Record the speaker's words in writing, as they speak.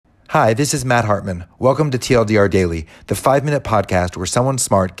Hi, this is Matt Hartman. Welcome to TLDR Daily, the 5-minute podcast where someone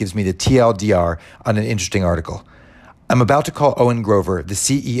smart gives me the TLDR on an interesting article. I'm about to call Owen Grover the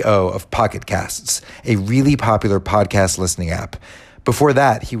CEO of Pocket Casts, a really popular podcast listening app. Before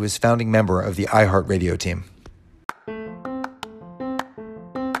that, he was founding member of the iHeartRadio team.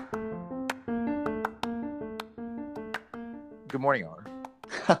 Good morning,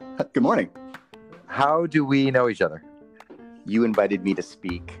 Owen. Good morning. How do we know each other? You invited me to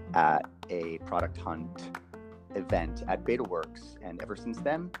speak at a Product Hunt event at BetaWorks, and ever since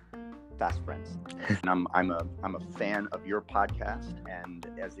then, fast friends. And I'm a fan of your podcast, and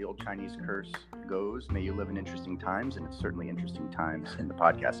as the old Chinese curse goes, may you live in interesting times, and it's certainly interesting times in the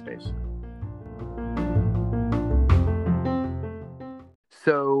podcast space.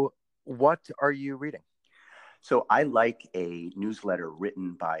 So, what are you reading? So I like a newsletter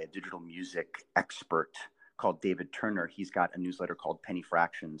written by a digital music expert called David Turner. He's got a newsletter called Penny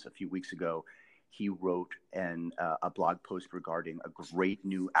Fractions. A few weeks ago, he wrote a blog post regarding a great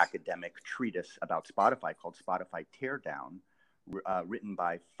new academic treatise about Spotify called Spotify Teardown, written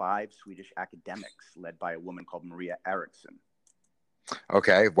by 5 Swedish academics led by a woman called Maria Eriksson.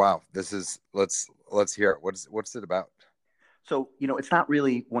 Okay, wow. Let's hear it. What's it about? So, it's not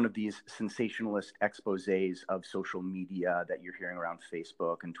really one of these sensationalist exposés of social media that you're hearing around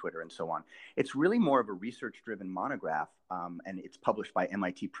Facebook and Twitter and so on. It's really more of a research-driven monograph, and it's published by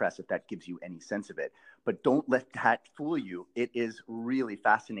MIT Press, if that gives you any sense of it. But don't let that fool you. It is really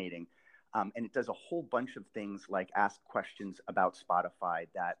fascinating, and it does a whole bunch of things like ask questions about Spotify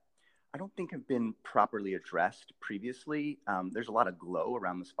that I don't think have been properly addressed previously. There's a lot of glow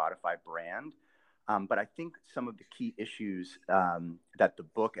around the Spotify brand. But I think some of the key issues that the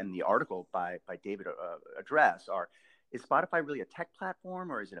book and the article by David address are, is Spotify really a tech platform,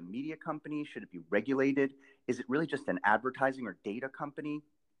 or is it a media company? Should it be regulated? Is it really just an advertising or data company?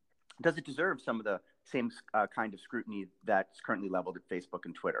 Does it deserve some of the same kind of scrutiny that's currently leveled at Facebook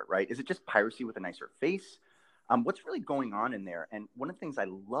and Twitter, right? Is it just piracy with a nicer face? What's really going on in there? And one of the things I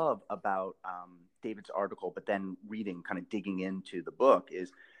love about David's article, but then kind of digging into the book,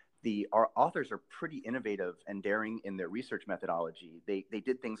 is our authors are pretty innovative and daring in their research methodology. They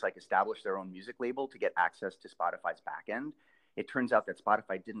did things like establish their own music label to get access to Spotify's backend. It turns out that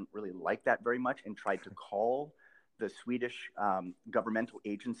Spotify didn't really like that very much and tried to call the Swedish governmental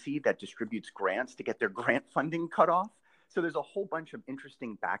agency that distributes grants to get their grant funding cut off. So there's a whole bunch of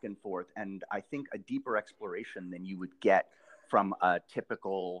interesting back and forth, and I think a deeper exploration than you would get from a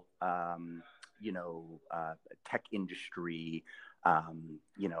typical, tech industry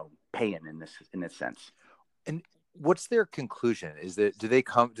pay-in in this sense. And what's their conclusion? Is that do they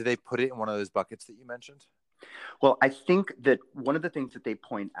put it in one of those buckets that you mentioned? Well, I think that one of the things that they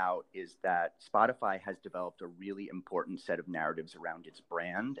point out is that Spotify has developed a really important set of narratives around its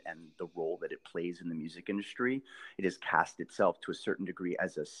brand and the role that it plays in the music industry. It has cast itself to a certain degree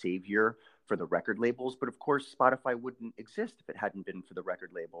as a savior for the record labels. But of course, Spotify wouldn't exist if it hadn't been for the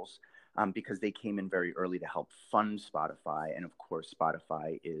record labels, because they came in very early to help fund Spotify. And of course,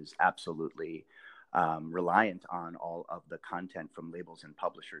 Spotify is absolutely reliant on all of the content from labels and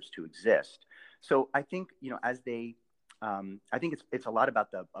publishers to exist. So I think, as they, I think it's a lot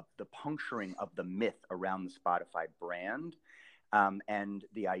about the puncturing of the myth around the Spotify brand, and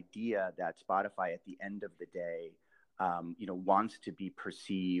the idea that Spotify at the end of the day, wants to be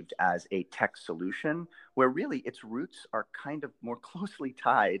perceived as a tech solution, where really its roots are kind of more closely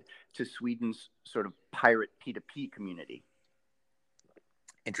tied to Sweden's sort of pirate P2P community.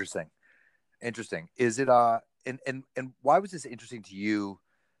 Interesting. Is it and why was this interesting to you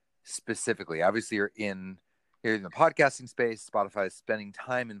specifically? Obviously, you're in the podcasting space. Spotify is spending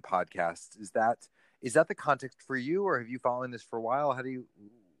time in podcasts. Is that the context for you, or have you following this for a while?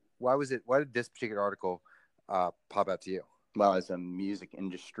 Why did this particular article pop out to you? Well, as a music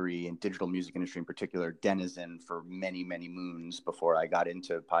industry and digital music industry in particular denizen for many, many moons before I got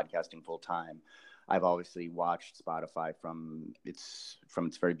into podcasting full time, I've obviously watched Spotify from its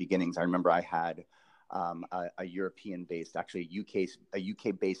very beginnings. I remember I had a European-based, actually a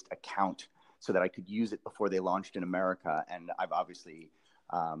UK-based account so that I could use it before they launched in America. And I've obviously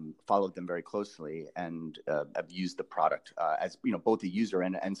followed them very closely and have used the product as both a user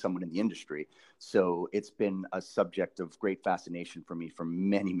and someone in the industry. So it's been a subject of great fascination for me for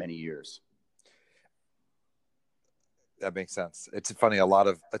many, many years. That makes sense. It's funny.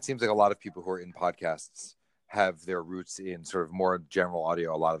 It seems like a lot of people who are in podcasts have their roots in sort of more general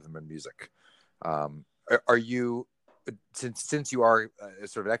audio. A lot of them in music. Are you, since you are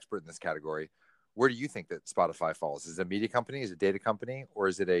sort of an expert in this category, where do you think that Spotify falls? Is it a media company? Is it a data company? Or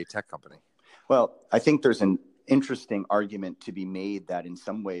is it a tech company? Well, I think there's an interesting argument to be made that in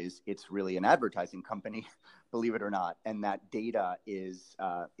some ways it's really an advertising company, believe it or not, and that data is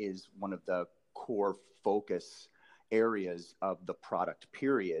one of the core focus areas of the product.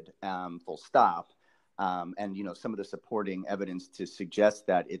 Period. Full stop. And some of the supporting evidence to suggest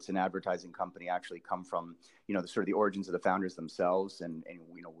that it's an advertising company actually come from the sort of the origins of the founders themselves, and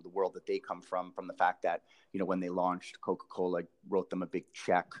the world that they come from the fact that when they launched, Coca-Cola wrote them a big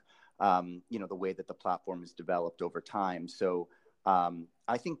check. The way that the platform is developed over time. So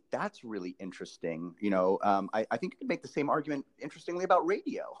I think that's really interesting. I think you could make the same argument, interestingly, about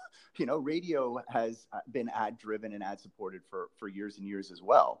radio. Radio has been ad driven and ad supported for years and years as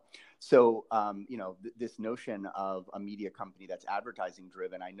well. So, this notion of a media company that's advertising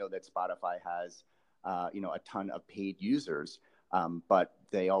driven, I know that Spotify has, a ton of paid users. But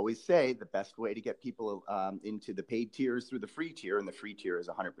they always say the best way to get people into the paid tier is through the free tier, and the free tier is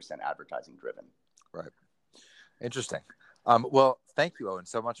 100% advertising driven. Right. Interesting. Well, thank you, Owen,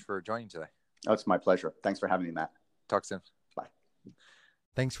 so much for joining today. Oh, it's my pleasure. Thanks for having me, Matt. Talk soon. Bye.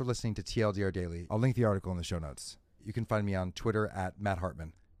 Thanks for listening to TLDR Daily. I'll link the article in the show notes. You can find me on Twitter at Matt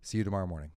Hartman. See you tomorrow morning.